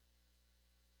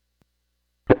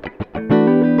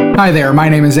Hi there, my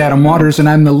name is Adam Waters, and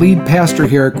I'm the lead pastor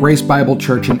here at Grace Bible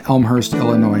Church in Elmhurst,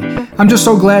 Illinois. I'm just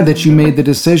so glad that you made the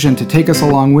decision to take us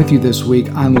along with you this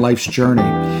week on life's journey.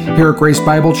 Here at Grace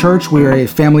Bible Church, we are a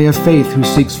family of faith who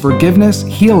seeks forgiveness,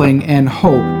 healing, and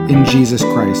hope in Jesus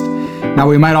Christ. Now,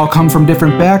 we might all come from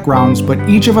different backgrounds, but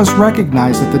each of us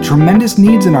recognize that the tremendous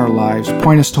needs in our lives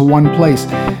point us to one place,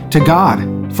 to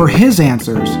God, for His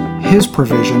answers, His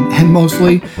provision, and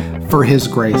mostly for His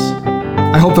grace.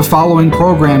 I hope the following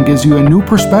program gives you a new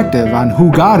perspective on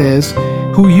who God is,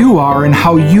 who you are, and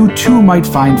how you too might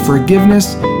find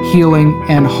forgiveness, healing,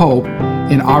 and hope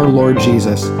in our Lord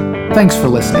Jesus. Thanks for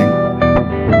listening.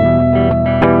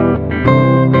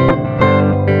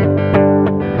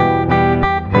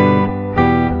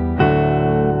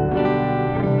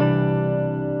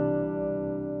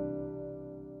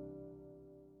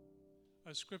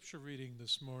 Our scripture reading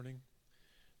this morning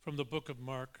from the book of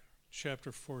Mark,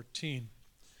 chapter 14.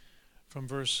 From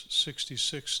verse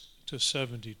 66 to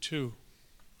 72.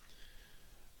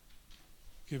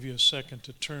 Give you a second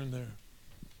to turn there.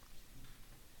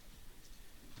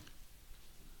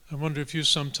 I wonder if you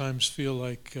sometimes feel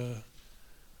like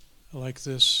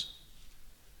this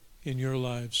in your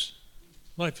lives.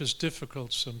 Life is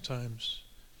difficult sometimes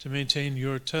to maintain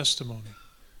your testimony.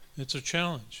 It's a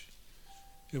challenge.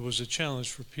 It was a challenge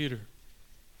for Peter.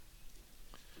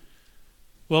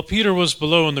 While Peter was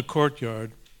below in the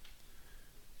courtyard,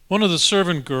 one of the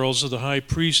servant girls of the high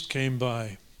priest came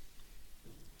by.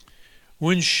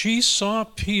 When she saw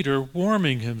Peter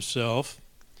warming himself,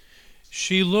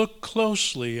 she looked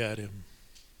closely at him.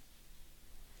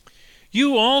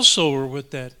 "You also were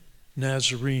with that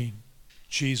Nazarene,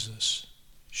 Jesus,"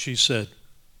 she said.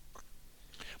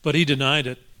 But he denied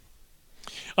it.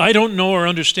 "I don't know or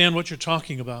understand what you're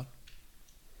talking about,"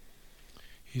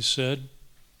 he said.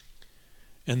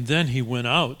 And then he went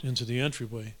out into the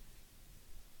entryway.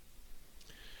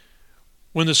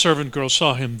 When the servant girl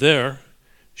saw him there,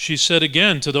 she said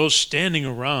again to those standing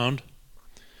around,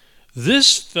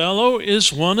 "This fellow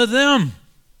is one of them."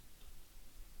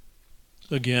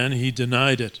 Again, he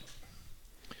denied it.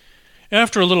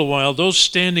 After a little while, those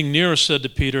standing near said to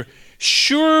Peter,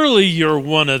 "Surely you're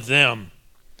one of them.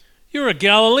 You're a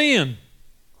Galilean."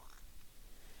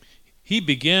 He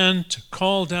began to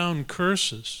call down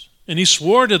curses, and he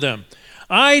swore to them,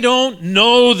 "I don't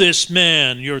know this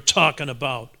man you're talking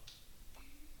about."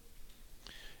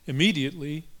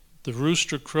 Immediately, the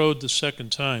rooster crowed the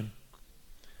second time.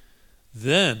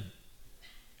 Then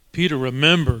Peter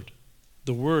remembered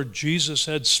the word Jesus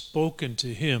had spoken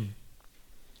to him.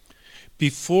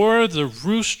 "Before the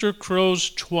rooster crows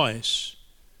twice,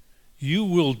 you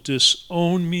will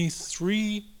disown me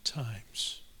 3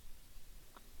 times."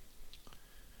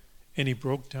 And he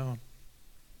broke down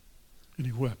and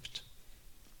he wept.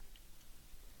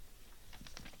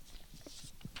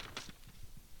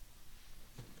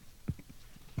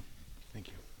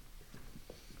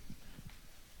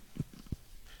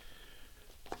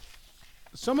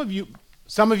 Some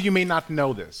of you may not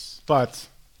know this, but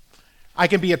I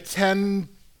can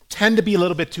tend to be a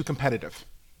little bit too competitive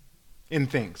in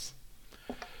things.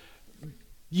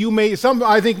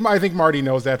 I think Marty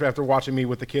knows that after watching me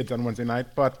with the kids on Wednesday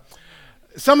night, but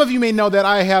some of you may know that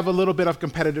I have a little bit of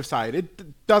competitive side.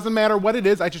 It doesn't matter what it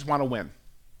is, I just want to win.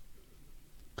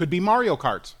 Could be Mario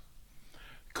Kart.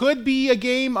 Could be a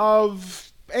game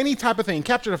of any type of thing,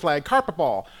 capture the flag, carpet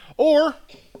ball, or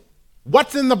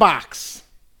what's in the box.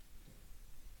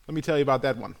 Let me tell you about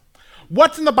that one.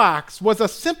 What's in the Box was a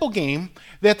simple game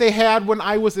that they had when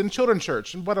I was in children's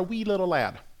church, and what a wee little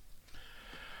lad.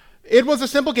 It was a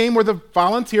simple game where the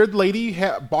volunteered lady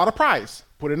bought a prize,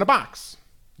 put it in a box.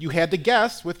 You had to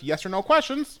guess with yes or no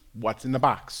questions, what's in the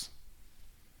box.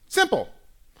 Simple.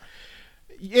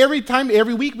 Every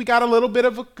week, we got a little bit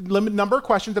of a limited number of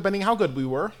questions, depending how good we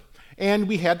were, and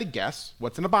we had to guess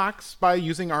what's in the box by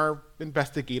using our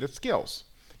investigative skills.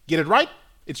 Get it right,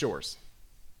 it's yours.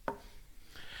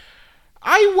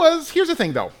 Here's the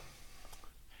thing though,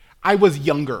 I was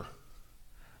younger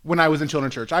when I was in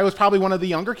children's church. I was probably one of the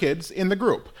younger kids in the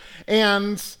group,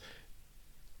 and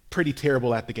pretty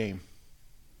terrible at the game.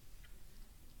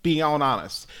 Being all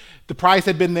honest. The prize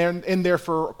had been in there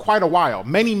for quite a while,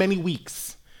 many, many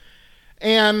weeks.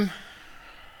 And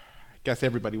I guess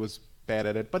everybody was bad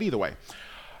at it, but either way.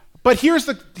 But here's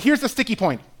the sticky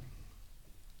point.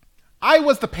 I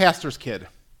was the pastor's kid.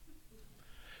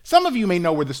 Some of you may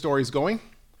know where the story's going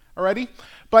already,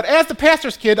 but as the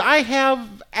pastor's kid, I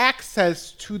have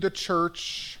access to the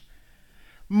church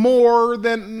more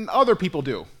than other people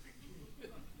do.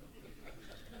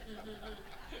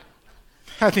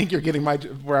 I think you're getting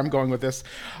where I'm going with this.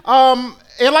 And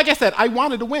like I said, I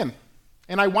wanted to win.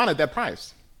 and I wanted that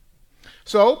prize.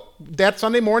 So that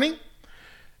Sunday morning,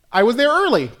 I was there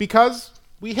early because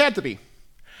we had to be.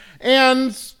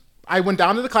 And I went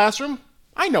down to the classroom.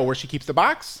 I know where she keeps the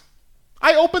box.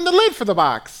 I opened the lid for the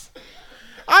box.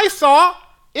 I saw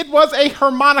it was a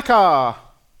harmonica.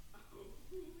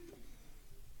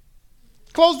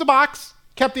 Closed the box,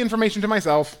 kept the information to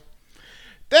myself.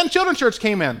 Then Children's Church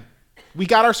came in. We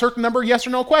got our certain number of yes or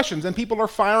no questions, and people are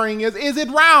firing, is it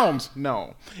round?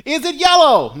 No. Is it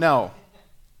yellow? No.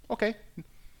 Okay.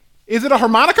 Is it a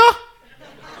harmonica?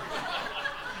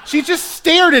 She just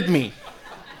stared at me.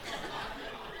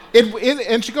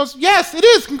 And she goes, yes, it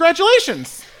is,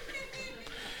 congratulations.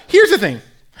 Here's the thing.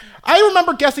 I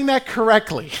remember guessing that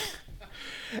correctly.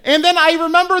 And then I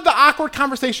remember the awkward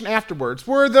conversation afterwards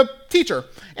where the teacher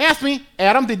asked me,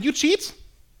 Adam, did you cheat?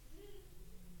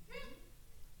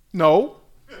 No.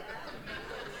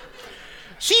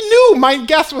 She knew my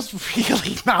guess was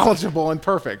really knowledgeable and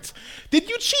perfect. Did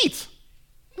you cheat?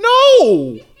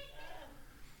 No.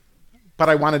 But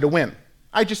I wanted to win.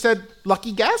 I just said,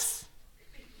 lucky guess?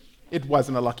 It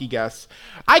wasn't a lucky guess.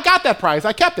 I got that prize.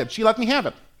 I kept it. She let me have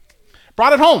it.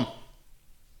 Brought it home.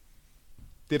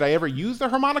 Did I ever use the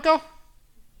harmonica?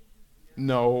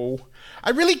 No.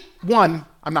 I really,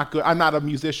 I'm not good. I'm not a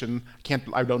musician.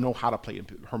 I don't know how to play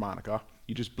a harmonica.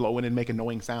 You just blow in and make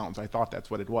annoying sounds. I thought that's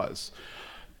what it was.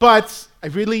 But I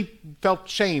really felt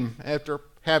shame after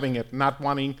having it, not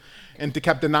wanting, and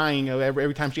kept denying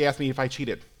every time she asked me if I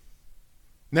cheated.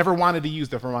 Never wanted to use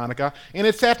the harmonica, and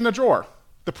it sat in a drawer.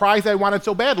 The prize I wanted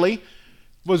so badly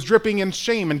was dripping in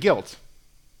shame and guilt.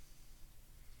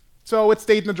 So it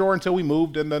stayed in the drawer until we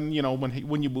moved, and then,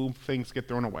 when you move, things get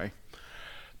thrown away.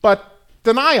 But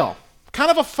denial,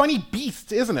 kind of a funny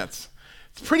beast, isn't it?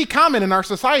 It's pretty common in our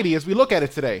society as we look at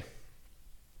it today.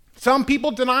 Some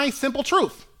people deny simple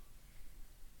truth.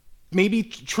 Maybe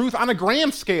truth on a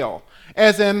grand scale,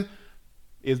 as in,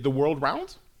 is the world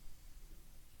round?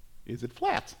 Is it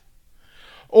flat?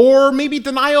 Or maybe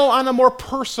denial on a more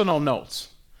personal note,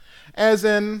 as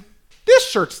in, this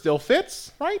shirt still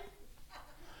fits, right?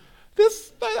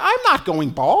 I'm not going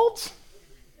bald.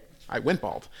 I went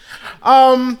bald.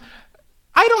 I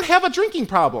don't have a drinking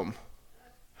problem.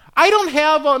 I don't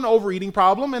have an overeating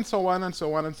problem, and so on and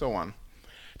so on and so on.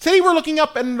 Today we're looking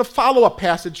up in the follow-up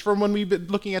passage from when we've been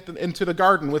looking at into the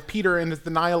garden with Peter and his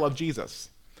denial of Jesus.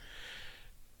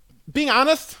 Being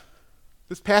honest,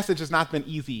 this passage has not been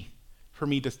easy for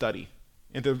me to study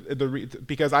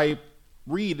because I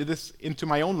read this into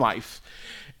my own life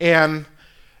and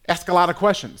ask a lot of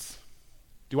questions.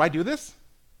 Do I do this?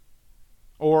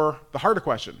 Or the harder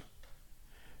question,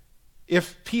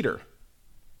 if Peter,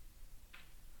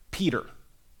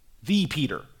 the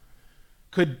Peter,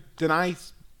 could deny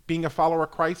being a follower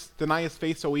of Christ, deny his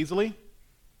faith so easily,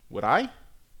 would I?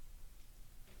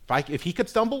 If he could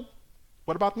stumble,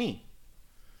 what about me?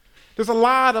 There's a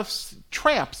lot of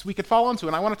traps we could fall into,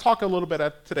 and I want to talk a little bit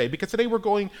today, because today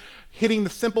we're hitting the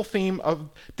simple theme of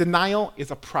denial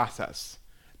is a process,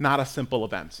 not a simple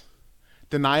event.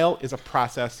 Denial is a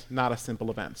process, not a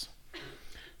simple event.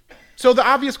 So the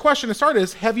obvious question to start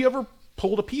is, have you ever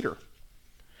pulled a Peter?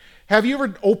 Have you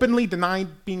ever openly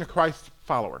denied being a Christ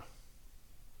follower?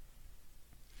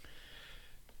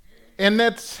 And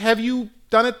have you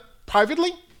done it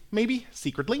privately? Maybe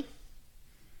secretly?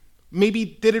 Maybe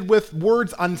did it with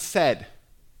words unsaid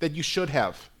that you should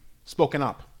have spoken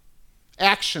up.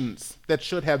 Actions that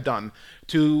should have done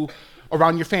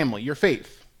around your family, your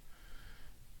faith.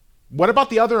 What about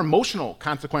the other emotional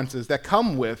consequences that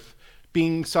come with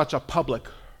being such a public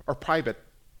or private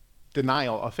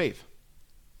denial of faith?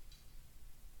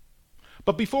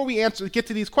 But before we get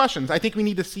to these questions, I think we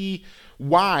need to see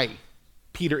why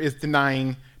Peter is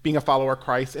denying being a follower of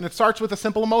Christ, and it starts with a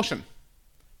simple emotion,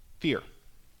 fear.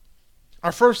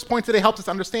 Our first point today helps us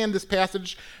understand this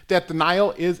passage that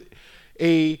denial is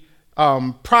a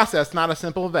process, not a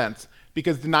simple event,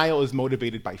 because denial is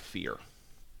motivated by fear.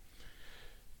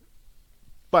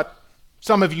 But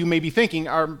some of you may be thinking,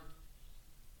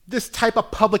 this type of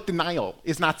public denial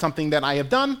is not something that I have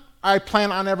done, I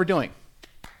plan on ever doing.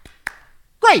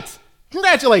 Great!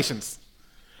 Congratulations!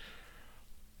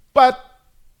 But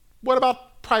what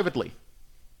about privately?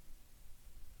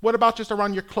 What about just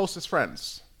around your closest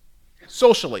friends?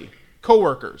 Socially,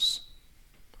 coworkers?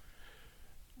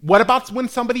 What about when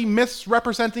somebody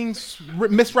misrepresents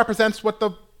what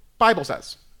the Bible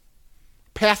says?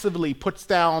 Passively puts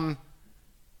down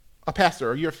a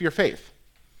pastor or your faith?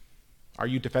 Are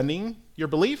you defending your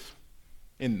belief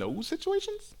in those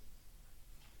situations?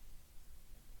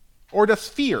 Or does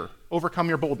fear overcome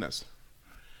your boldness?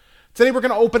 Today we're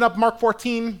going to open up Mark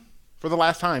 14 for the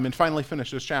last time and finally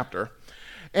finish this chapter.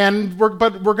 And we're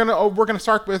gonna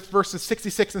start with verses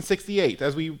 66 and 68,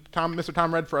 as Mr.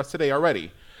 Tom read for us today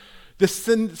already. The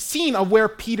scene of where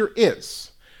Peter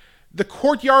is, the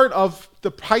courtyard of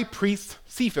the high priest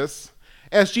Cephas,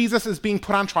 as Jesus is being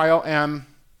put on trial, and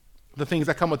the things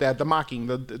that come with that, the mocking,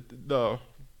 the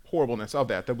horribleness of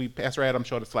that Pastor Adam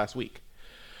showed us last week.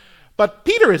 But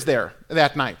Peter is there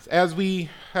that night, as we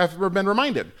have been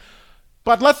reminded.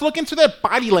 But let's look into the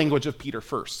body language of Peter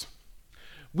first.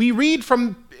 We read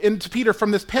into Peter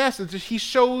from this passage, he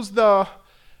shows the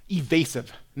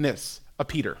evasiveness of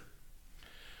Peter.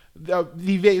 Peter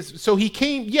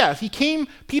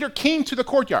came to the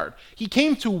courtyard. He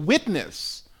came to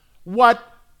witness what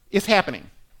is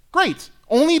happening. Great.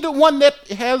 Only the one that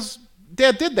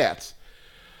did that.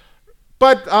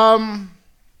 But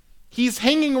he's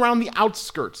hanging around the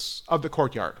outskirts of the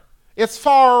courtyard, as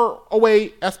far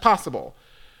away as possible.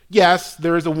 Yes,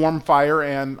 there is a warm fire,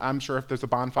 and I'm sure if there's a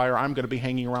bonfire, I'm going to be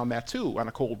hanging around that too on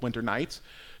a cold winter night,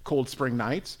 cold spring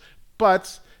night.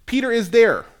 But Peter is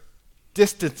there,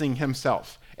 distancing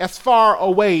himself as far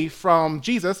away from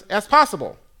Jesus as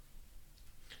possible.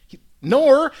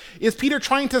 Nor is Peter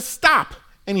trying to stop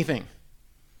anything.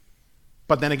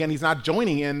 But then again, he's not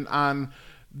joining in on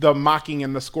the mocking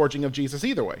and the scourging of Jesus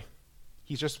either way.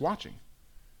 He's just watching.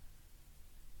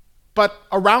 But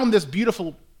around this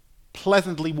beautiful,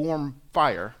 pleasantly warm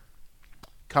fire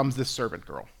comes this servant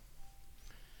girl.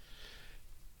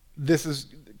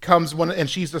 And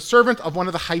she's the servant of one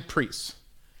of the high priests.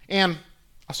 And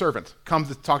a servant comes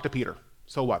to talk to Peter.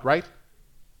 So what, right?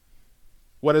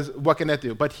 What can that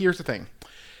do? But here's the thing.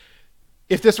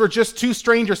 If this were just two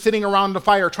strangers sitting around the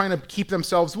fire trying to keep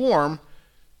themselves warm,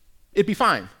 it'd be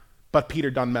fine. But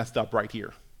Peter done messed up right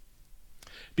here,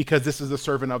 because this is the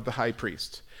servant of the high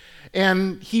priest.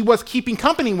 And he was keeping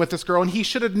company with this girl, and he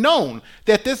should have known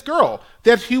that this girl,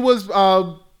 that he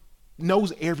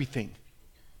knows everything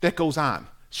that goes on.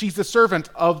 She's the servant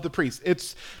of the priest.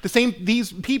 It's the same,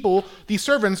 these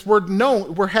servants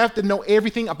have to know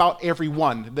everything about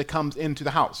everyone that comes into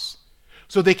the house,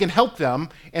 so they can help them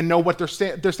and know what their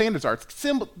standards are. It's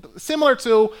similar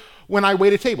to when I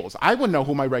waited tables. I would know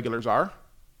who my regulars are,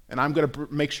 and I'm going to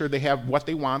make sure they have what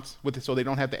they want so they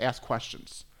don't have to ask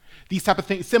questions. These type of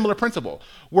things, similar principle,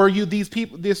 where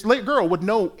this girl would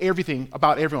know everything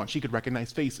about everyone. She could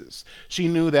recognize faces. She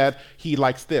knew that he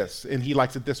likes this, and he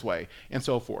likes it this way, and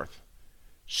so forth.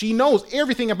 She knows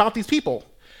everything about these people.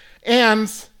 And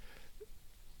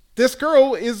this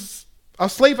girl is a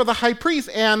slave of the high priest,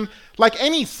 and like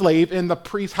any slave in the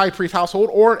high priest household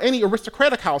or any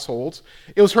aristocratic households,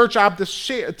 it was her job to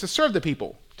serve the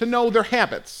people, to know their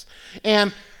habits.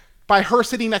 And by her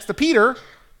sitting next to Peter,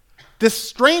 this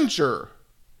stranger,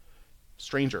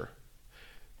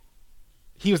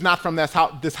 he was not from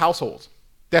this household.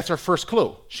 That's her first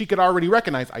clue. She could already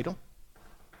recognize,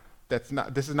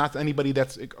 this is not anybody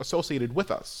that's associated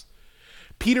with us.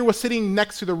 Peter was sitting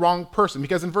next to the wrong person,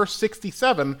 because in verse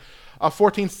 67,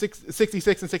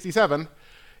 66 and 67,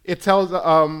 it tells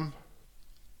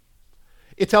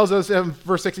us in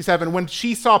verse 67, when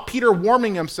she saw Peter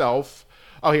warming himself.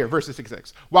 Verse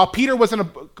 66. While Peter was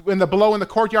below in the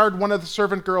courtyard, one of the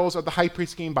servant girls of the high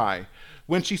priest came by.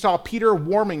 When she saw Peter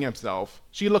warming himself,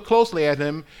 she looked closely at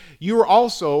him. You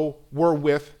also were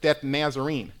with that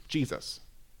Nazarene, Jesus.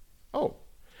 Oh,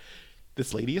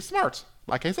 this lady is smart.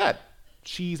 Like I said,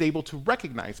 she's able to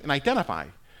recognize and identify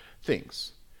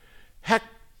things. Heck,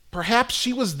 perhaps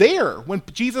she was there when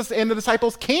Jesus and the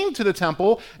disciples came to the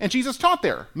temple and Jesus taught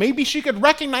there. Maybe she could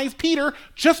recognize Peter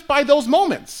just by those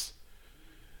moments.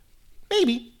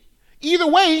 Maybe. Either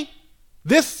way,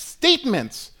 this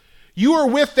statement, you are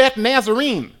with that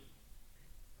Nazarene,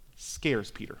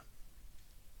 scares Peter.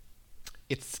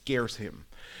 It scares him.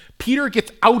 Peter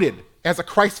gets outed as a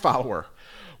Christ follower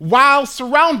while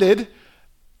surrounded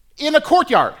in a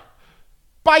courtyard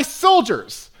by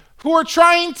soldiers who are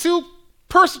trying to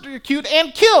persecute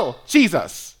and kill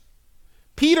Jesus.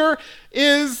 Peter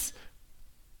is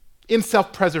in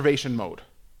self-preservation mode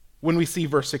when we see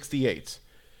verse 68.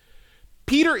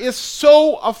 Peter is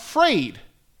so afraid.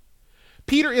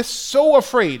 Peter is so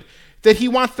afraid that he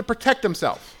wants to protect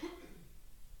himself.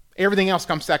 Everything else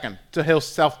comes second to his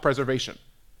self-preservation.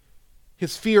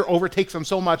 His fear overtakes him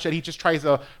so much that he just tries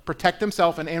to protect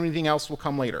himself, and everything else will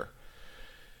come later.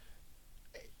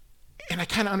 And I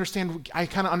kind of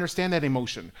understand that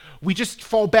emotion. We just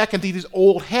fall back into these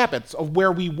old habits of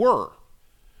where we were.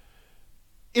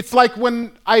 It's like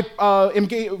when I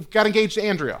got engaged to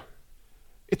Andrea.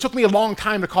 It took me a long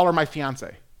time to call her my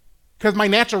fiance, because my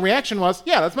natural reaction was,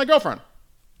 yeah, that's my girlfriend.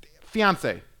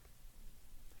 Fiance.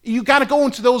 You got to go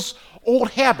into those old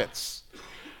habits.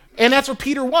 And that's what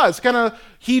Peter was.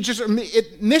 He just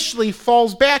initially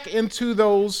falls back into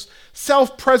those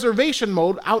self-preservation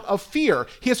mode out of fear.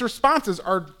 His responses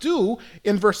are due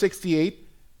in verse 68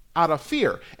 out of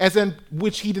fear, as in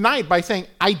which he denied by saying,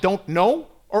 I don't know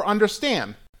or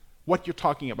understand what you're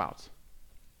talking about.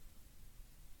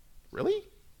 Really?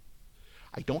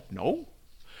 I don't know?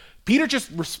 Peter just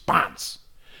responds.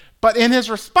 But in his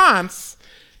response,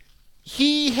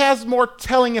 he has more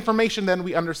telling information than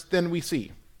we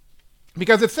see.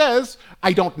 Because it says,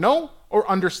 I don't know or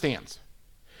understand.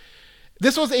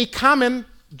 This was a common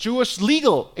Jewish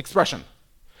legal expression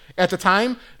at the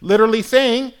time, literally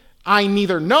saying, I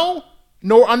neither know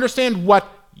nor understand what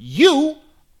you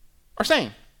are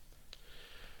saying.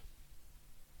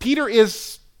 Peter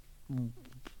is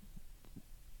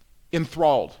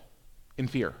enthralled in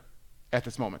fear at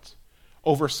this moment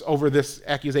over this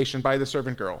accusation by the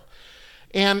servant girl.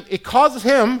 And it causes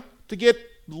him to get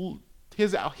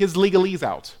his legalese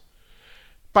out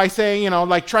by saying,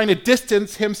 trying to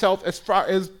distance himself as far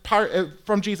as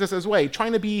from Jesus' way,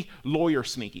 trying to be lawyer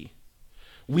sneaky,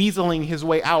 weaseling his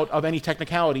way out of any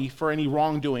technicality for any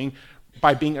wrongdoing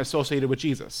by being associated with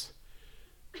Jesus.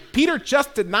 Peter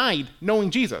just denied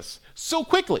knowing Jesus so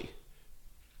quickly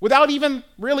without even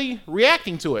really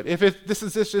reacting to it. This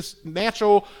is just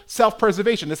natural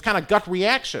self-preservation, this kind of gut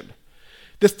reaction,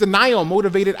 this denial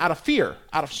motivated out of fear,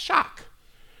 out of shock.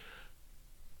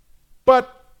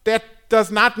 But that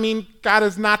does not mean God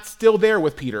is not still there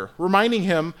with Peter, reminding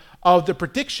him of the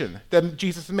prediction that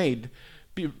Jesus made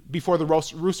before the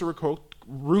rooster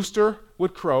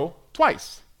would crow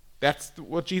twice. That's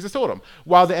what Jesus told him.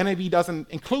 While the NIV doesn't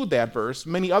include that verse,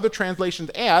 many other translations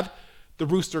add the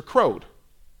rooster crowed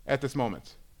at this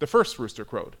moment. The first rooster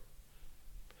crowed.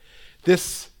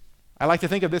 I like to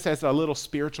think of this as a little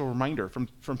spiritual reminder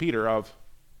from Peter of,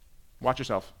 watch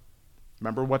yourself.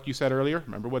 Remember what you said earlier?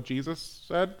 Remember what Jesus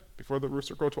said before the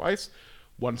rooster crowed twice?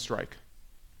 One strike.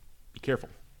 Be careful.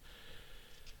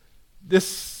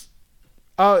 This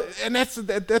goes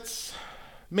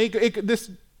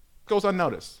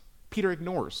unnoticed. Peter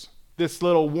ignores this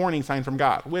little warning sign from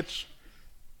God, which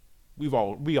we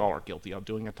all are guilty of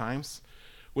doing at times.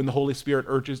 When the Holy Spirit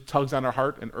tugs on our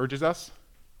heart and urges us,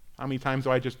 how many times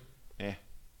do I just, I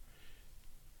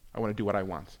want to do what I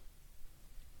want?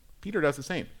 Peter does the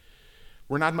same.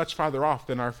 We're not much farther off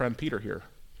than our friend Peter here.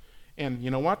 And you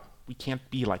know what? We can't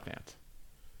be like that.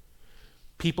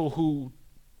 People who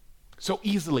so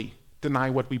easily deny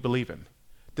what we believe in,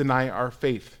 deny our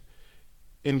faith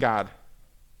in God,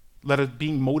 let us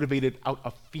being motivated out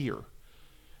of fear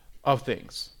of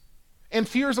things. And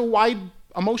fear is a wide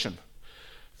emotion,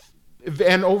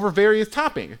 and over various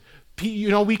topics.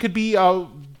 We could be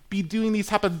doing these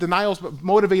type of denials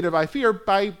motivated by fear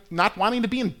by not wanting to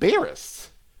be embarrassed,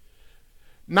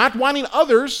 not wanting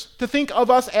others to think of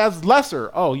us as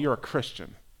lesser. Oh, you're a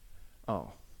Christian.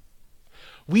 Oh.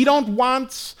 We don't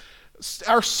want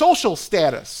our social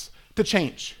status to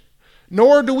change,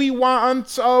 nor do we want,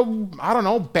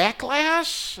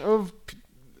 backlash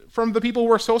from the people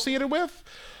we're associated with.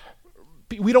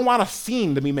 We don't want a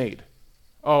scene to be made.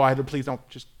 Oh, please don't,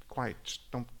 just quiet, just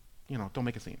don't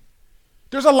make a scene.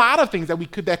 There's a lot of things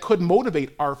that could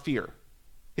motivate our fear.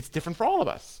 It's different for all of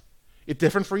us. It's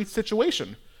different for each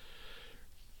situation.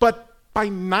 But by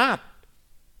not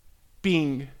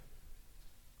being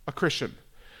a Christian,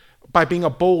 by being a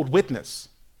bold witness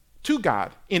to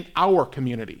God in our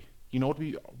community, you know what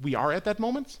we are at that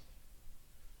moment?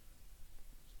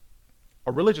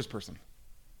 A religious person.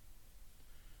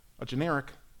 A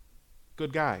generic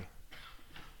good guy.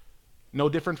 No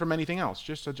different from anything else,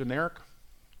 just a generic,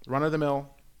 run-of-the-mill,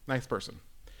 nice person.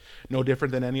 No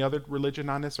different than any other religion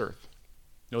on this earth.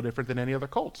 No different than any other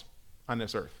cult on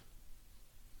this earth.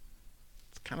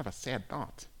 It's kind of a sad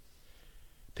thought.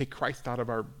 Take Christ out of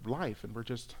our life and we're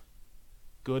just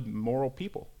good, moral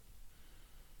people.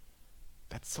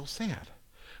 That's so sad.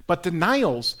 But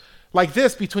denials like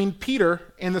this between Peter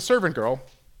and the servant girl,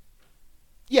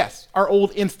 yes, our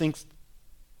old instincts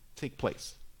take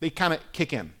place. They kind of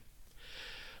kick in.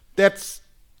 That's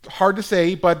hard to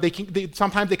say, but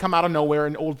sometimes they come out of nowhere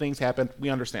and old things happen. We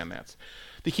understand that.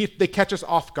 They catch us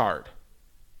off guard.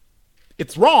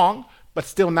 It's wrong, but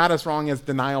still not as wrong as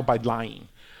denial by lying.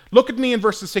 Look at me in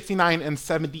verses 69 and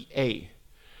 70a.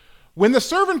 When the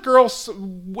servant girl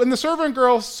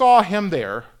saw him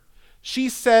there, she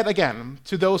said again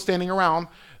to those standing around,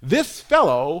 "This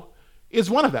fellow is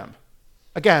one of them."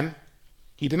 Again,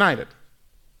 he denied it.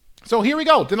 So here we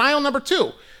go. Denial number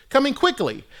 2, coming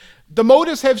quickly. The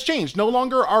motives have changed. No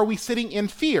longer are we sitting in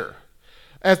fear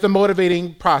as the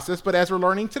motivating process, but as we're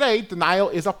learning today, denial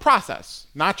is a process,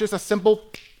 not just a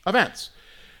simple event.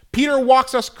 Peter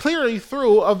walks us clearly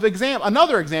through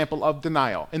another example of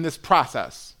denial in this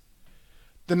process.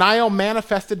 Denial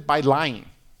manifested by lying.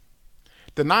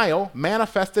 Denial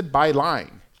manifested by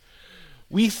lying.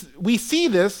 We see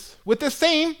this with the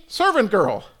same servant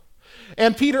girl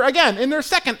and Peter again in their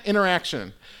second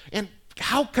interaction. And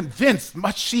how convinced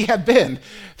much she had been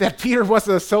that Peter was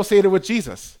associated with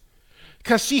Jesus.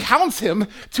 Because she hounds him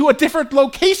to a different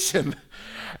location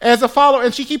as a follower,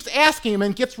 and she keeps asking him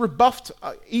and gets rebuffed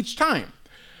each time.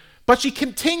 But she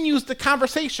continues the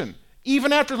conversation,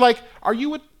 even after, like, are you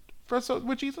with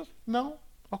Jesus? No?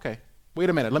 Okay. Wait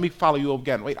a minute. Let me follow you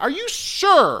again. Wait, are you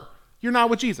sure you're not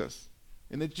with Jesus?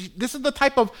 And this is the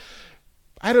type of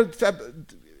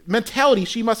mentality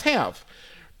she must have.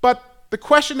 But the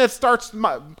question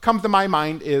that comes to my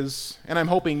mind is, and I'm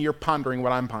hoping you're pondering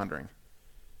what I'm pondering,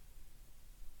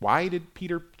 why did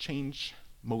Peter change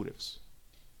motives?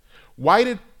 Why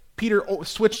did Peter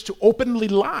switch to openly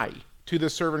lie to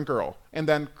this servant girl and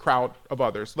then crowd of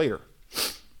others later?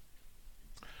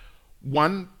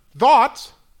 One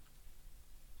thought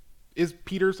is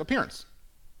Peter's appearance.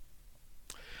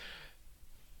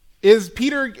 Is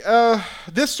Peter,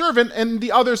 this servant and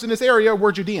the others in this area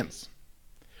were Judeans.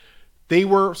 They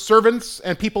were servants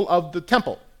and people of the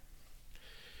temple.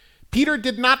 Peter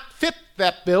did not fit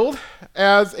that build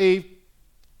as a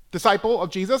disciple of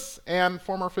Jesus and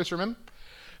former fisherman.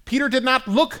 Peter did not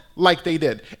look like they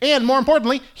did. And more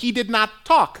importantly, he did not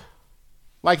talk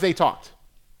like they talked.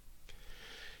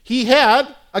 He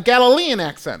had a Galilean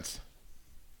accent.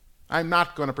 I'm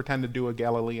not going to pretend to do a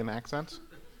Galilean accent.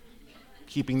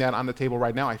 Keeping that on the table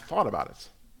right now, I thought about it.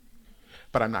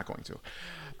 But I'm not going to.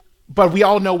 But we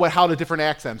all know how the different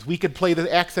accents. We could play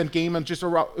the accent game and just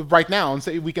right now and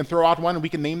say we can throw out one and we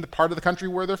can name the part of the country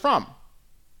where they're from.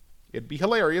 It'd be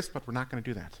hilarious, but we're not going to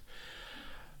do that.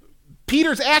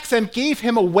 Peter's accent gave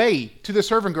him away to the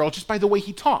servant girl just by the way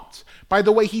he talked, by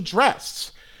the way he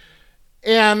dressed.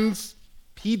 And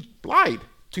he lied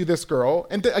to this girl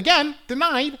and again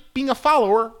denied being a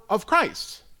follower of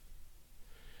Christ.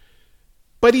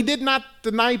 But he did not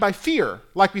deny by fear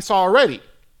like we saw already.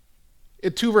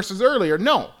 2 verses earlier,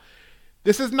 no.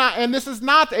 This is not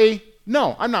a,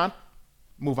 no, I'm not,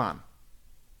 move on.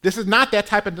 This is not that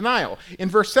type of denial. In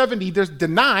verse 70,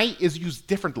 deny is used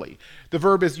differently. The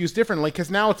verb is used differently because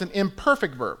now it's an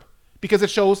imperfect verb because it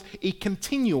shows a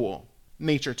continual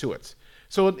nature to it.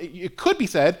 So it could be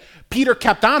said, Peter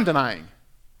kept on denying.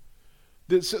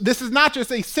 This is not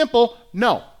just a simple,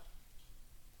 no.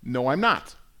 No, I'm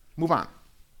not. Move on.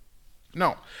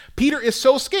 No. Peter is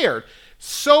so scared,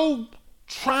 so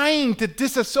trying to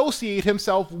disassociate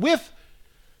himself with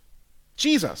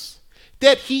Jesus,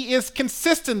 that he is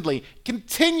consistently,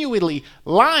 continually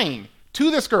lying to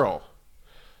this girl.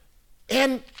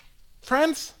 And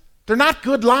friends, they're not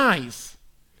good lies.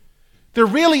 They're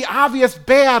really obvious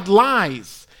bad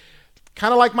lies.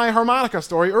 Kind of like my harmonica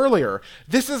story earlier.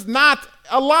 This is not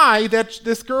a lie that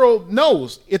this girl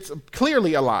knows. It's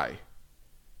clearly a lie.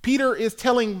 Peter is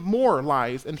telling more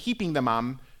lies and heaping them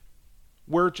on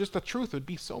where just the truth would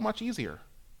be so much easier.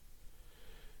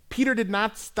 Peter did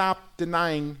not stop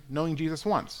denying knowing Jesus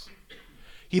once.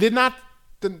 He did not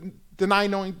deny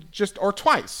knowing just or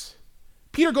twice.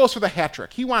 Peter goes for the hat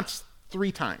trick. He wants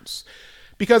 3 times.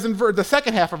 Because in the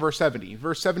second half of verse 70,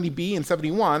 verse 70b and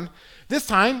 71, this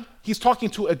time he's talking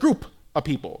to a group of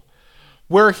people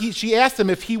where she asked him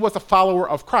if he was a follower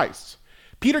of Christ.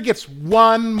 Peter gets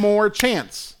one more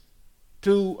chance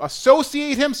to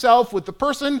associate himself with the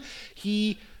person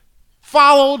he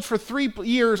followed for 3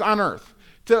 years on earth,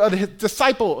 to a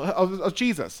disciple of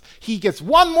Jesus. He gets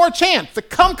one more chance to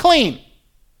come clean.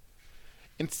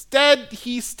 Instead,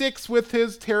 he sticks with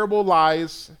his terrible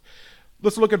lies.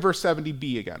 Let's look at verse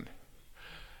 70b again.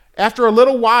 After a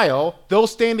little while,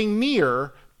 those standing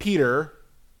near Peter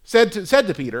said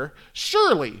to Peter,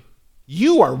 "Surely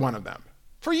you are one of them,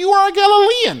 for you are a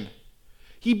Galilean."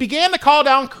 He began to call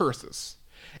down curses,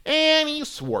 and he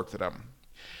swore to them.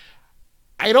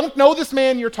 "I don't know this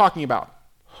man you're talking about."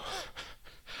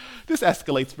 This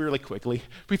escalates really quickly.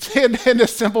 In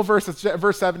this simple verse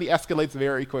 70 escalates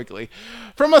very quickly.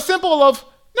 From a simple of,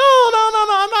 no,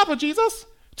 I'm not with Jesus,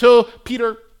 to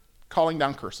Peter calling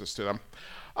down curses to them.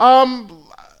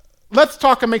 Let's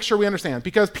talk and make sure we understand,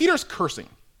 because Peter's cursing.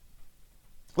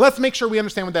 Let's make sure we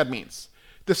understand what that means.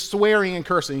 The swearing and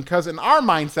cursing, because in our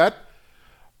mindset,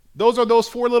 those are those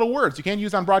 4 little words you can't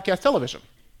use on broadcast television.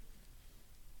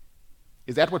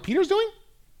 Is that what Peter's doing?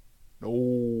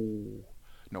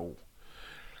 No.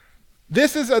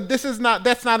 That's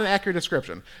not an accurate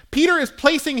description. Peter is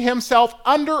placing himself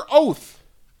under oath.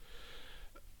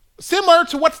 Similar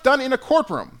to what's done in a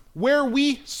courtroom, where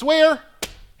we swear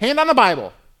hand on the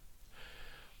Bible,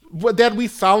 that we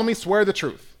solemnly swear the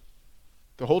truth,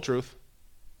 the whole truth,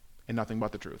 and nothing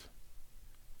but the truth.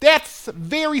 That's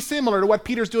very similar to what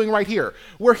Peter's doing right here,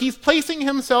 where he's placing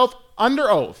himself under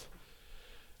oath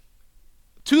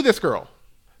to this girl,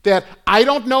 that I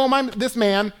don't know this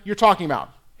man you're talking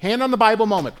about. Hand on the Bible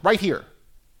moment, right here.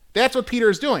 That's what Peter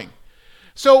is doing.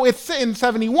 So it's in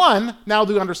 71, now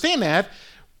to understand that,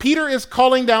 Peter is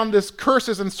calling down this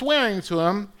curses and swearing to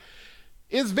him,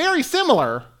 is very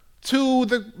similar to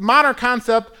the modern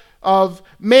concept of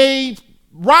may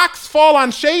rocks fall on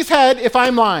Shay's head if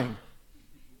I'm lying.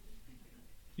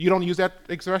 You don't use that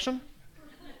expression?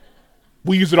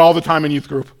 We use it all the time in youth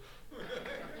group.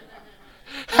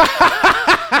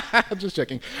 Just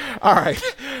checking. All right.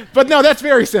 But no, that's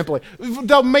very simply.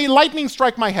 The may lightning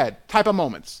strike my head type of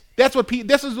moments. This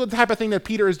is the type of thing that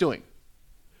Peter is doing.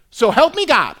 So help me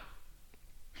God.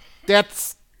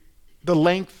 That's the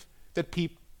length that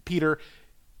Peter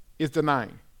is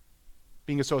denying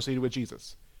being associated with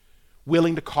Jesus.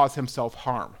 Willing to cause himself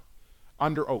harm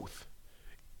under oath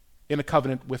in a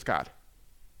covenant with God.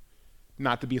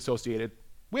 Not to be associated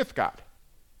with God.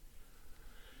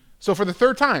 So for the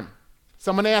third time,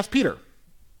 someone asked Peter,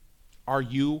 are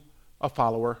you a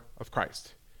follower of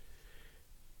Christ?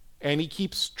 And he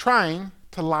keeps trying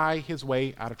to lie his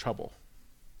way out of trouble.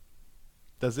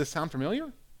 Does this sound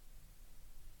familiar?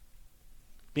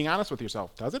 Being honest with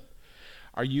yourself, does it?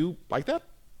 Are you like that?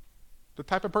 The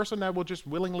type of person that will just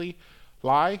willingly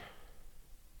lie?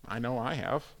 I know I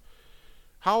have.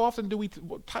 How often do we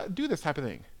do this type of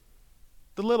thing?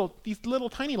 These little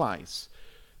tiny lies,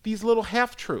 these little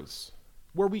half-truths,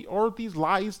 or these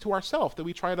lies to ourselves that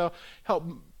we try to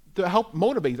help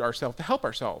motivate ourselves, to help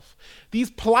ourselves. These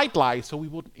polite lies so we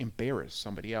won't embarrass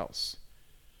somebody else.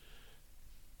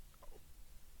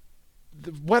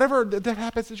 Whatever the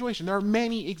type of situation, there are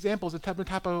many examples of the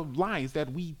type of lies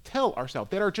that we tell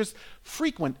ourselves that are just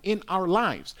frequent in our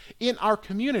lives, in our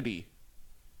community,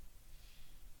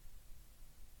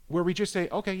 where we just say,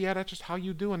 okay, yeah, that's just how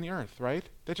you do on the earth, right?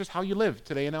 That's just how you live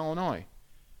today in Illinois.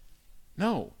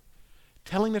 No.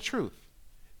 Telling the truth,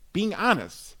 being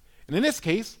honest, and in this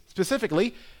case,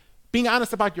 specifically, being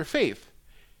honest about your faith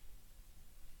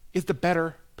is the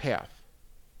better path.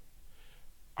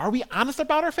 Are we honest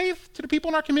about our faith to the people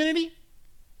in our community?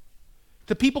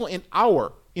 To people in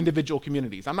our individual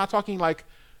communities. I'm not talking like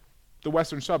the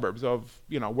western suburbs of,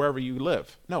 wherever you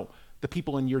live. No, the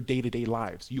people in your day-to-day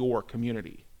lives, your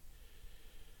community.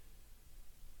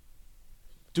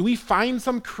 Do we find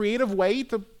some creative way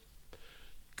to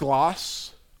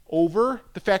gloss over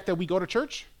the fact that we go to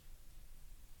church?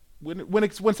 When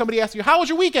somebody asks you, how was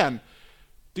your weekend?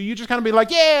 Do you just kind of be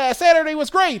like, yeah, Saturday was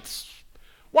great.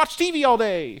 Watch TV all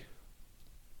day.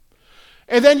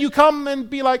 And then you come and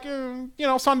be like,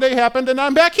 Sunday happened and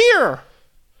I'm back here.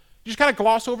 You just kind of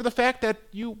gloss over the fact that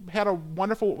you had a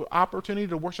wonderful opportunity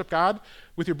to worship God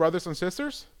with your brothers and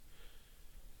sisters?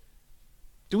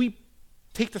 Do we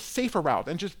take the safer route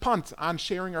and just punt on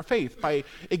sharing our faith by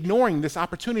ignoring this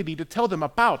opportunity to tell them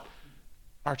about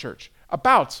our church,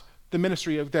 about the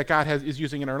ministry that God is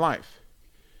using in our life?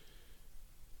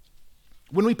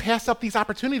 When we pass up these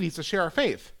opportunities to share our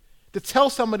faith, to tell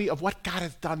somebody of what God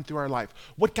has done through our life,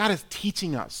 what God is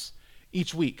teaching us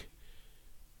each week,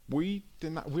 we're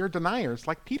deniers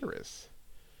like Peter is.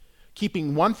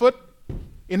 Keeping one foot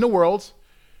in the world,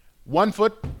 one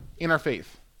foot in our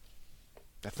faith.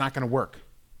 That's not going to work.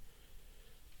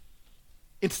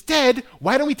 Instead,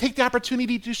 why don't we take the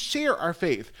opportunity to share our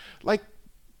faith? Like,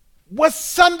 was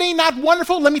Sunday not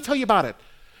wonderful? Let me tell you about it.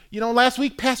 Last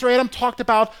week, Pastor Adam talked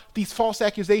about these false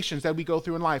accusations that we go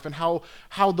through in life and how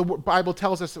the Bible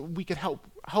tells us that we can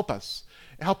help us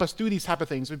do these type of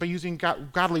things by using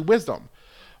godly wisdom.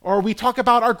 Or we talk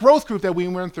about our growth group that we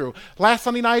went through. Last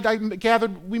Sunday night,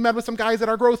 we met with some guys at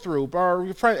our growth group,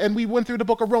 and we went through the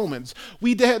book of Romans.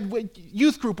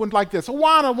 Youth group went like this.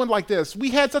 Awana went like this. We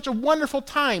had such a wonderful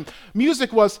time.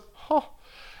 Music was,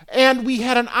 and we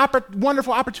had a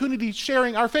wonderful opportunity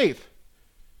sharing our faith.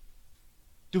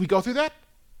 Do we go through that?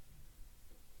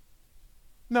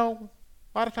 No.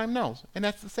 A lot of time, no. And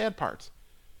that's the sad part.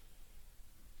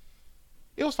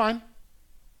 It was fine.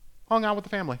 Hung out with the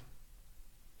family.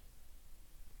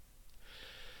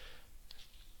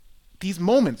 These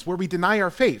moments where we deny our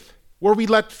faith, where we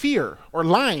let fear or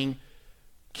lying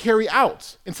carry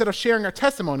out instead of sharing our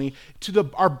testimony to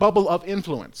our bubble of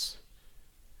influence.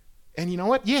 And you know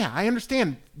what? Yeah, I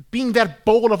understand being that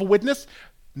bold of a witness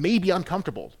may be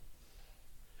uncomfortable.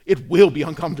 It will be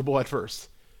uncomfortable at first.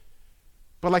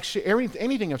 But like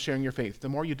anything of sharing your faith, the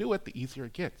more you do it, the easier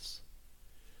it gets.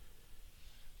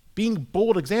 Being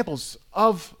bold examples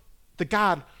of the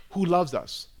God who loves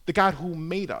us, the God who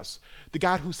made us, the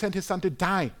God who sent his son to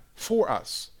die for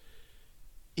us,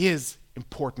 is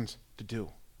important to do.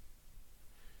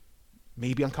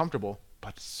 Maybe uncomfortable,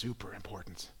 but super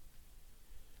important.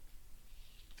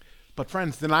 But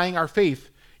friends, denying our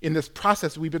faith in this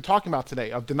process we've been talking about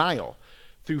today of denial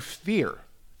through fear,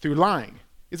 through lying,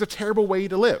 is a terrible way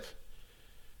to live.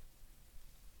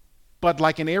 But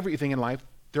like in everything in life,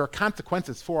 there are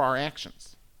consequences for our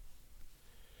actions.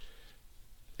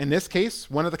 In this case,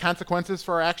 one of the consequences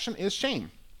for our action is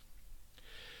shame.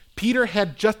 Peter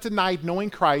had just denied knowing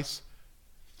Christ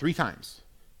 3 times.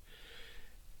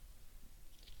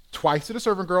 Twice to the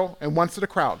servant girl and once to the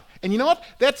crowd. And you know what?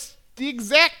 That's the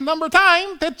exact number of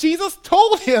time that Jesus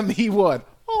told him he would.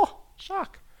 Oh,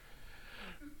 shock.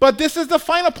 But this is the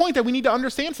final point that we need to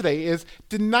understand today is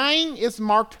denying is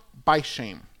marked by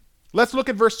shame. Let's look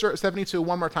at verse 72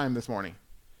 one more time this morning.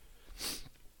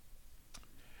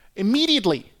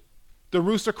 Immediately, the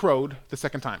rooster crowed the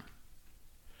second time.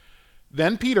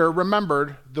 Then Peter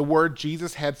remembered the word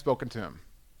Jesus had spoken to him.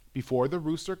 Before the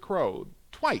rooster crowed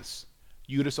twice,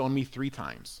 you disowned me 3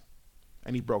 times.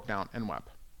 And he broke down and wept.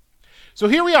 So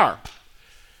here we are.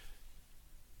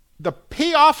 The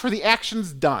payoff for the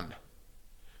action's done.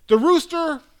 The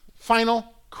rooster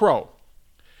final crow.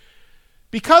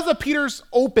 Because of Peter's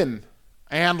open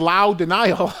and loud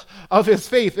denial of his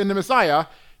faith in the Messiah,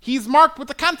 he's marked with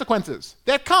the consequences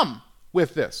that come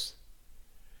with this.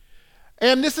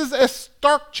 And this is a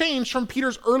stark change from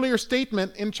Peter's earlier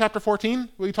statement in chapter 14,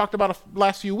 we talked about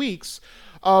last few weeks,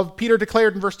 of Peter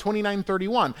declared in verse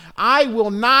 29-31, I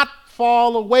will not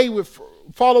fall away,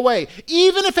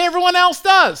 even if everyone else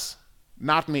does,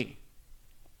 not me.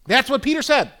 That's what Peter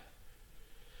said.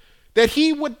 That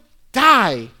he would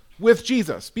die with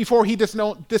Jesus before he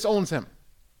disowns him.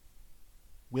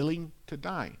 Willing to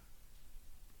die.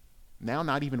 Now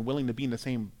not even willing to be in the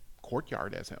same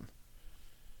courtyard as him.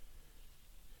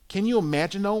 Can you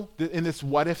imagine, though, in this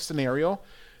what-if scenario,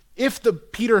 if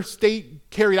Peter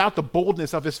carried out the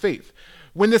boldness of his faith?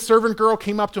 When this servant girl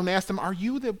came up to him and asked him, are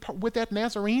you with that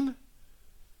Nazarene?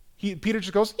 Peter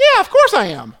just goes, yeah, of course I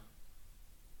am.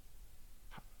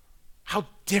 How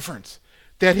different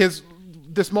that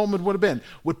this moment would have been.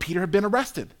 Would Peter have been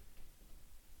arrested?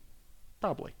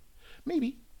 Probably.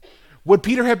 Maybe. Would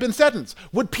Peter have been sentenced?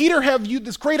 Would Peter have used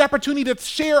this great opportunity to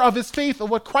share of his faith of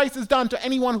what Christ has done to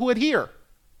anyone who would hear?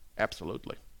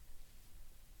 Absolutely.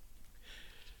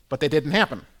 But that didn't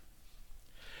happen.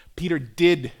 Peter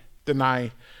did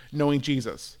deny knowing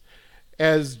Jesus.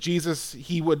 As Jesus said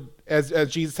he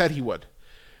would.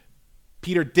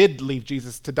 Peter did leave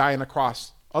Jesus to die on a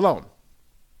cross alone,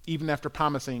 even after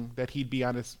promising that he'd be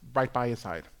right by his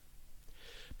side.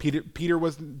 Peter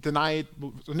was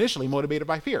initially motivated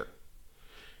by fear.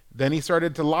 Then he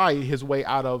started to lie his way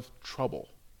out of trouble.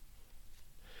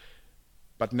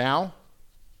 But now,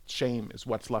 shame is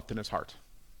what's left in his heart.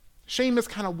 Shame is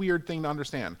kind of a weird thing to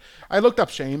understand. I looked up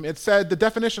shame. It said the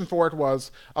definition for it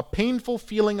was a painful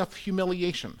feeling of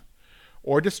humiliation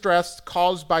or distress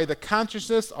caused by the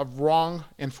consciousness of wrong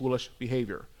and foolish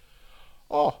behavior.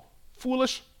 Oh,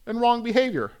 foolish and wrong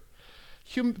behavior.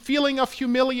 Feeling of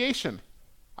humiliation.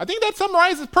 I think that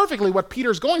summarizes perfectly what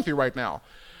Peter's going through right now.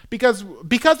 Because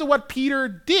of what Peter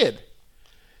did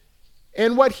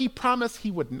and what he promised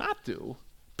he would not do,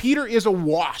 Peter is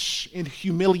awash in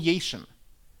humiliation,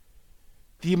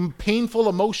 the painful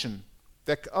emotion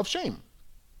of shame.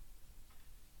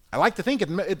 I like to think,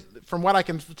 from what I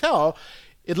can tell,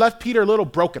 it left Peter a little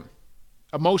broken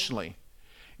emotionally.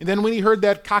 And then when he heard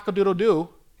that cock-a-doodle-doo,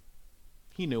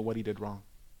 he knew what he did wrong.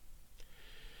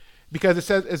 Because it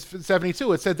says, in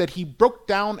 72, it says that he broke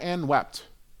down and wept.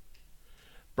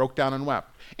 Broke down and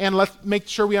wept. And let's make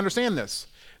sure we understand this.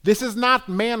 This is not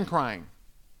man crying.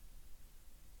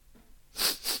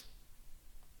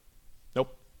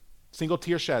 Nope. Single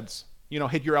tear sheds.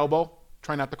 Hit your elbow,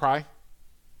 try not to cry.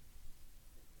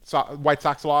 White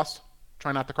Sox lost,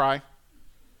 try not to cry.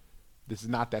 This is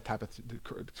not that type of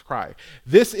cry.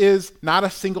 This is not a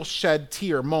single shed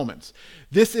tear moment.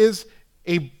 This is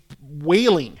a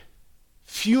wailing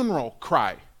funeral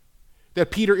cry that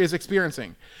Peter is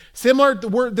experiencing. The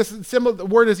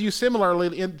word is used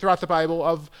similarly throughout the Bible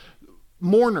of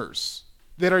mourners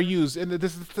that are used. And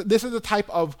this is a type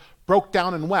of broke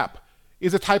down and wept,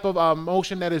 is a type of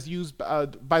emotion that is used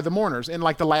by the mourners in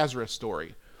like the Lazarus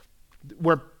story,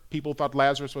 where people thought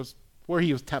Lazarus was,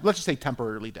 let's just say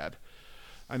temporarily dead.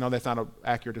 I know that's not an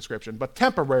accurate description, but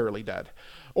temporarily dead.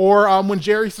 Or when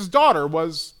Jairus' daughter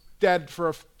was dead for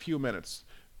a few minutes.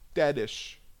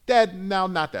 Dead-ish. Dead, now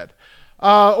not dead.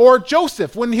 Or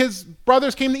Joseph, when his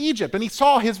brothers came to Egypt and he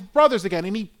saw his brothers again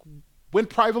and he went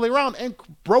privately around and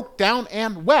broke down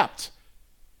and wept.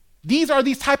 These are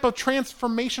these type of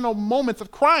transformational moments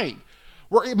of crying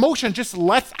where emotion just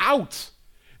lets out.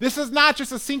 This is not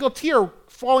just a single tear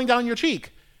falling down your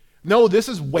cheek. No, this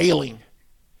is wailing.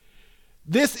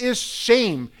 This is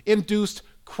shame-induced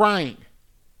crying.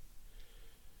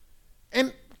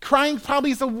 And crying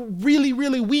probably is a really,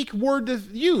 really weak word to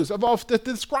use to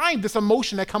describe this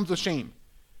emotion that comes with shame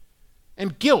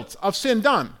and guilt of sin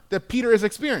done that Peter is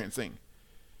experiencing.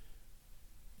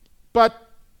 But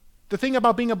the thing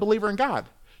about being a believer in God,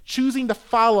 choosing to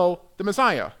follow the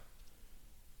Messiah,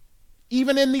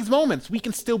 even in these moments, we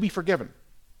can still be forgiven.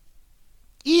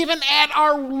 Even at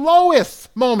our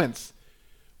lowest moments,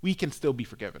 we can still be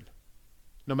forgiven,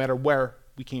 no matter where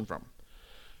we came from.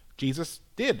 Jesus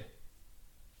did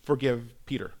forgive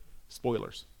Peter.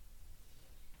 Spoilers.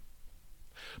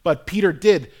 But Peter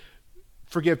did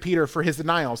forgive Peter for his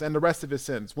denials and the rest of his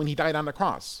sins when he died on the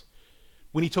cross,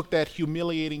 when he took that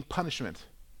humiliating punishment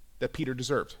that Peter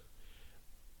deserved,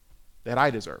 that I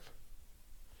deserve.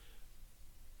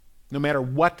 No matter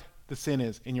what the sin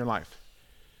is in your life,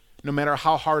 no matter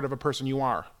how hard of a person you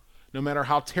are, no matter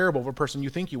how terrible of a person you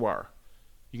think you are,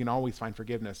 you can always find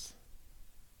forgiveness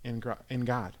in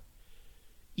God.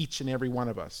 Each and every one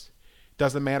of us.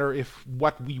 Doesn't matter if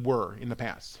what we were in the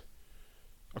past.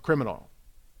 A criminal,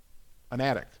 an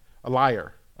addict, a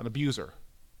liar, an abuser,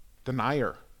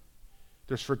 denier.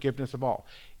 There's forgiveness of all.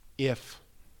 If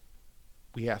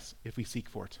we seek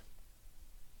for it.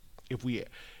 If we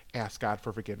ask God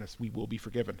for forgiveness, we will be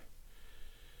forgiven.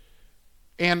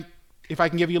 And if I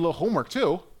can give you a little homework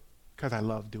too, because I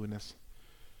love doing this.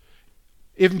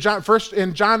 In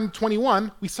John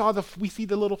 21, we see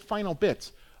the little final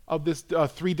bit of this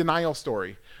 3 denial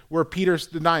story, where Peter's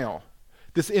denial.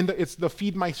 It's the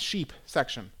feed my sheep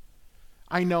section.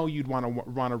 I know you'd want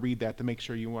to read that to make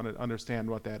sure you want to understand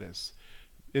what that is.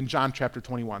 In John chapter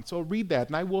 21. So read that,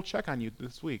 and I will check on you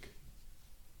this week.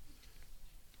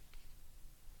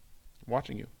 I'm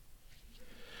watching you.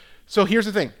 So here's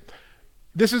the thing.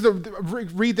 This is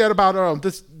read that about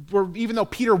this. Where even though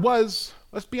Peter was,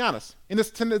 let's be honest, in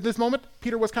this moment,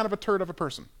 Peter was kind of a turd of a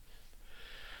person.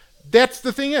 That's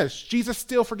the thing is, Jesus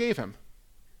still forgave him.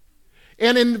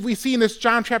 And we see in this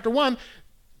John chapter 1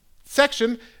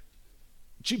 section,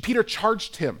 Peter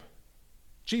charged him.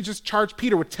 Jesus charged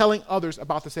Peter with telling others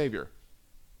about the Savior.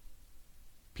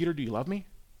 Peter, do you love me?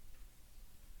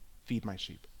 Feed my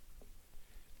sheep.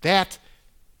 That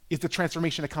is the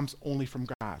transformation that comes only from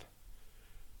God.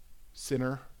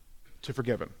 Sinner to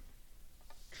forgiven.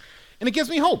 And it gives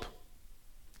me hope.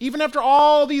 Even after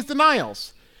all these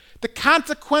denials, the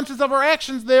consequences of our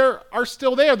actions there are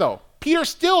still there, though. Peter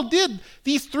still did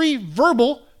these 3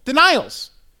 verbal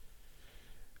denials.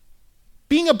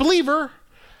 Being a believer,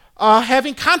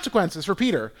 having consequences for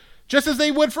Peter, just as they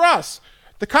would for us.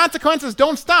 The consequences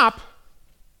don't stop.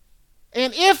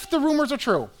 And if the rumors are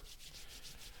true,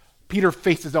 Peter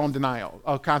faced his own denial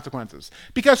of consequences.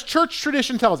 Because church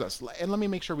tradition tells us, and let me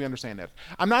make sure we understand that.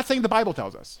 I'm not saying the Bible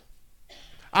tells us.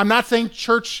 I'm not saying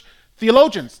church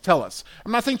theologians tell us.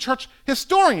 I'm not saying church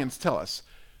historians tell us.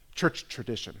 Church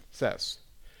tradition says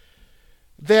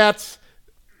that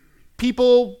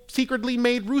people secretly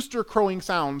made rooster crowing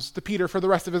sounds to Peter for the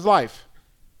rest of his life.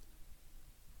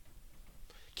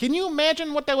 Can you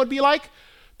imagine what that would be like?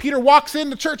 Peter walks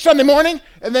into church Sunday morning,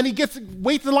 and then he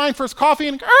waits in line for his coffee,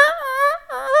 and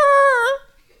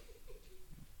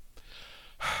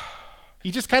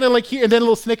he just kind of and then a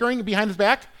little snickering behind his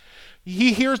back.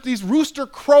 He hears these rooster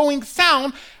crowing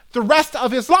sound the rest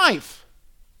of his life.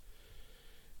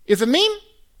 Is it mean?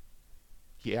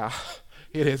 Yeah,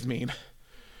 it is mean.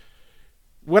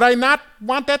 Would I not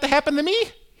want that to happen to me?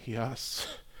 Yes.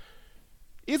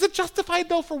 Is it justified,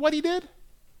 though, for what he did?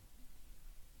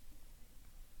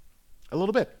 A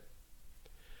little bit.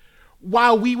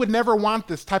 While we would never want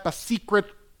this type of secret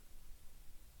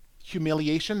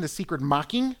humiliation, this secret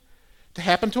mocking to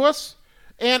happen to us,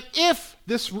 and if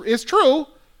this is true,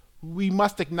 we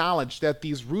must acknowledge that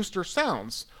these rooster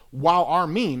sounds, while are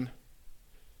mean,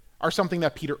 are something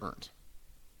that Peter earned.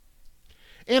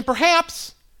 And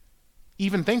perhaps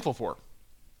even thankful for.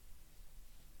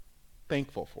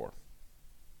 Thankful for.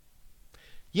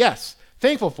 Yes,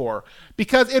 thankful for,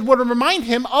 because it would remind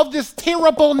him of this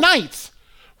terrible night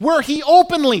where he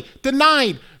openly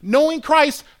denied knowing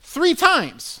Christ 3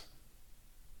 times.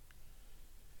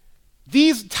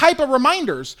 These type of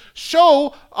reminders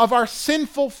show of our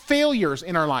sinful failures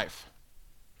in our life,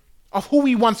 of who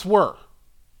we once were,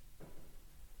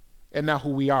 and now who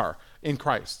we are in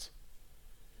Christ.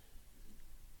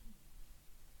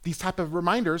 These type of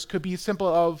reminders could be simple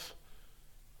of,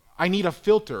 I need a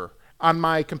filter on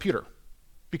my computer.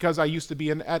 because I used to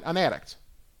be an addict.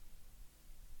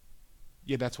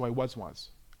 Yeah, that's who I was.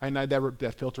 And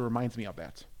that filter reminds me of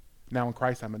that. Now in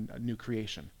Christ, I'm a new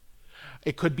creation.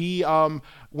 It could be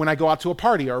when I go out to a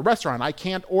party or a restaurant, I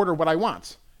can't order what I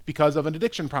want because of an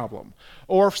addiction problem,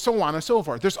 or so on and so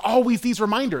forth. There's always these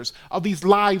reminders of these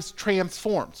lives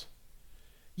transformed.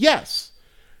 Yes.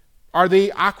 Are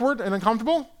they awkward and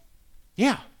uncomfortable?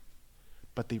 Yeah.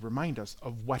 But they remind us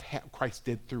of what Christ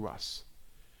did through us.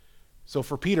 So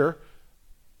for Peter,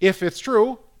 if it's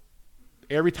true,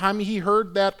 every time he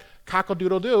heard that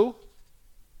cock-a-doodle-doo,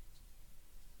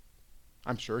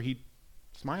 I'm sure he'd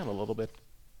smile a little bit,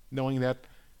 knowing that,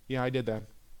 yeah, I did that.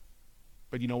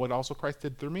 But you know what also Christ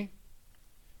did through me?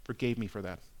 Forgave me for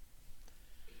that.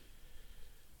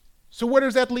 So where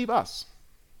does that leave us?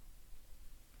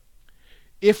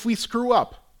 If we screw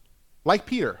up, like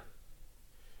Peter,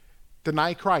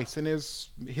 deny Christ and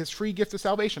his free gift of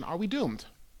salvation, are we doomed?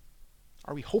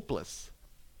 Are we hopeless?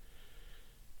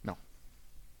 No.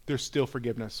 There's still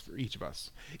forgiveness for each of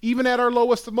us, even at our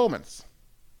lowest of moments.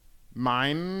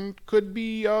 Mine could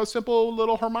be a simple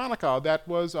little harmonica that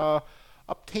was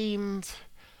obtained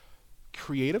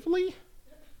creatively,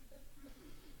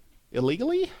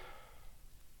 illegally,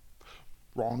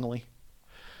 wrongly.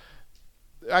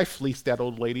 I fleeced that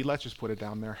old lady. Let's just put it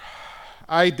down there.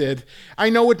 I did. I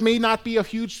know it may not be a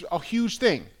huge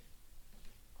thing.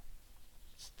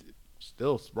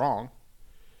 Still, it's wrong.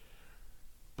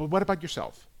 But what about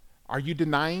yourself? Are you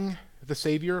denying the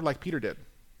Savior like Peter did?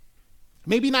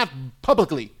 Maybe not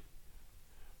publicly,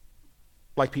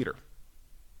 like Peter.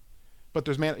 But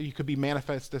you could be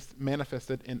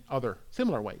manifested in other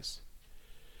similar ways.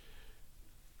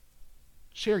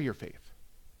 Share your faith.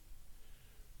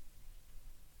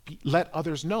 Let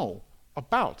others know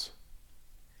about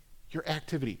your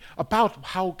activity, about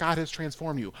how God has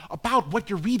transformed you, about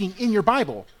what you're reading in your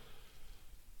Bible.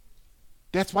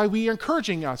 That's why we are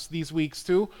encouraging us these weeks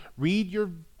to read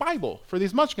your Bible for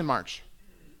this Munchkin March.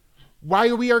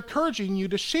 Why we are encouraging you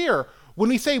to share. When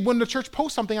the church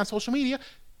posts something on social media,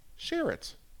 share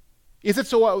it. Is it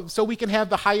so we can have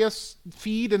the highest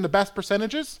feed and the best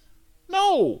percentages?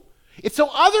 No. It's so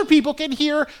other people can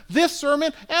hear this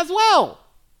sermon as well.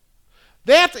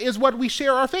 That is what we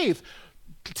share our faith.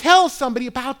 Tell somebody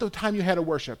about the time you had a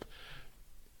worship.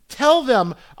 Tell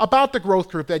them about the growth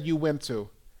group that you went to.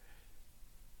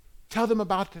 Tell them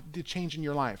about the change in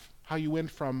your life, how you went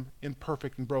from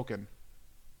imperfect and broken.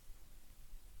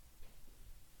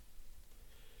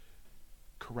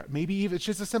 Correct. Maybe even it's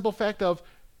just a simple fact of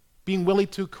being willing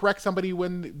to correct somebody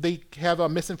when they have a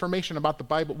misinformation about the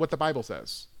Bible, what the Bible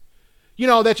says.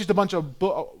 That's just a bunch of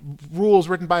rules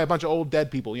written by a bunch of old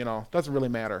dead people, Doesn't really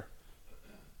matter.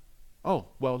 Oh,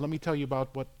 well, let me tell you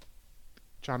about what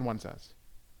John 1 says.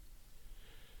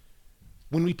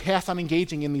 When we pass on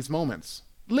engaging in these moments,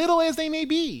 little as they may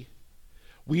be,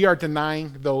 we are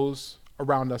denying those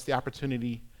around us the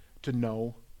opportunity to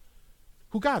know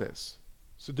who God is,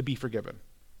 so to be forgiven,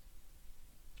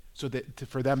 so that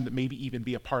for them to maybe even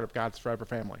be a part of God's forever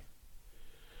family.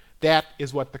 That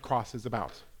is what the cross is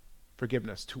about.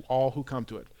 Forgiveness to all who come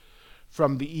to it,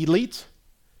 from the elite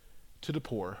to the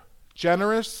poor,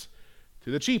 generous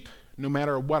to the cheap, no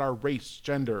matter what our race,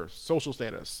 gender, social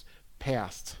status,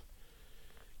 past.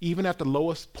 Even at the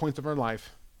lowest points of our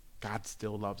life, God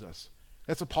still loves us.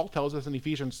 That's what Paul tells us in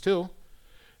Ephesians 2.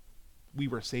 We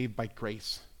were saved by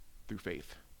grace through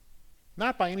faith.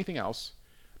 Not by anything else.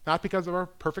 Not because of our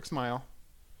perfect smile,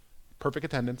 perfect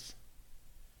attendance,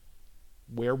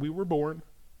 where we were born.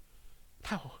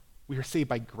 No. We are saved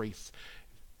by grace.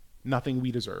 Nothing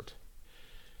we deserved.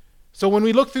 So when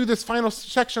we look through this final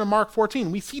section of Mark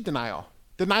 14, we see denial.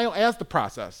 Denial as the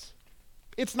process.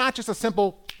 It's not just a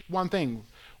simple one thing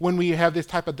when we have this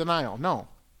type of denial. No.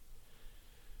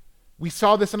 We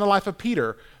saw this in the life of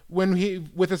Peter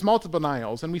with his multiple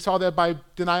denials, and we saw that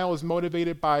denial is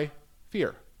motivated by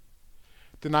fear.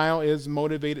 Denial is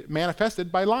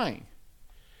manifested by lying.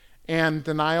 And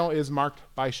denial is marked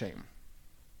by shame.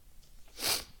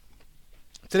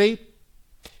 Today,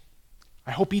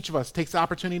 I hope each of us takes the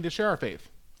opportunity to share our faith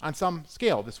on some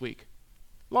scale this week.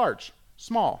 Large,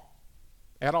 small,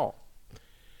 at all.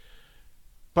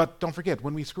 But don't forget,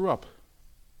 when we screw up,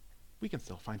 we can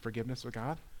still find forgiveness with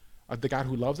God, the God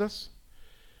who loves us.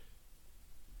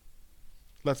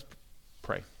 Let's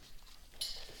pray.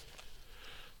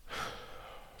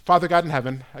 Father God in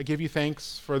heaven, I give you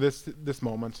thanks for this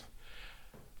moment.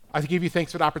 I give you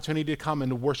thanks for the opportunity to come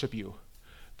and to worship you.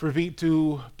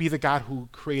 To be the God who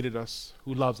created us,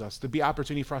 who loves us, to be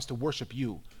opportunity for us to worship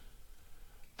you,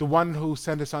 the one who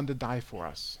sent his son to die for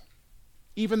us.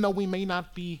 Even though we may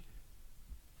not be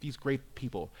these great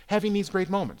people, having these great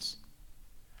moments.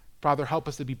 Father, help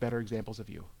us to be better examples of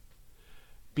you,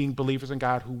 being believers in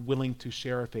God who are willing to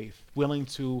share our faith, willing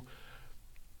to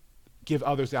give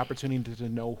others the opportunity to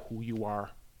know who you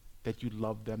are, that you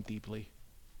love them deeply.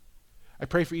 I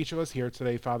pray for each of us here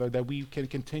today, Father, that we can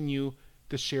continue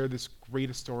to share this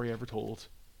greatest story ever told,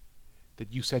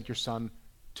 that you sent your Son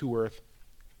to earth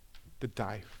to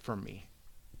die for me,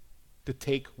 to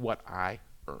take what I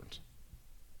earned.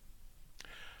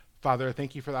 Father, I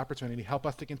thank you for the opportunity. Help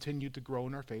us to continue to grow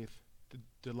in our faith,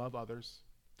 to love others,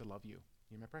 to love you.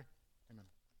 You may pray. Amen.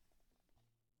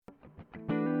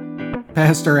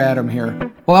 Pastor Adam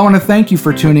here. Well, I want to thank you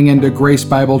for tuning into Grace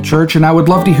Bible Church, and I would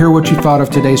love to hear what you thought of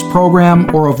today's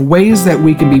program or of ways that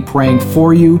we can be praying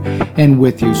for you and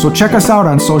with you. So check us out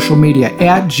on social media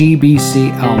at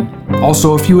GBC Elm.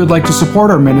 Also, if you would like to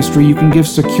support our ministry, you can give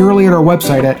securely at our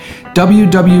website at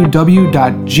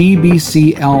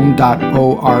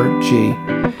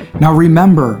www.gbcelm.org. Now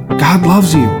remember, God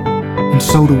loves you, and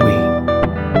so do we.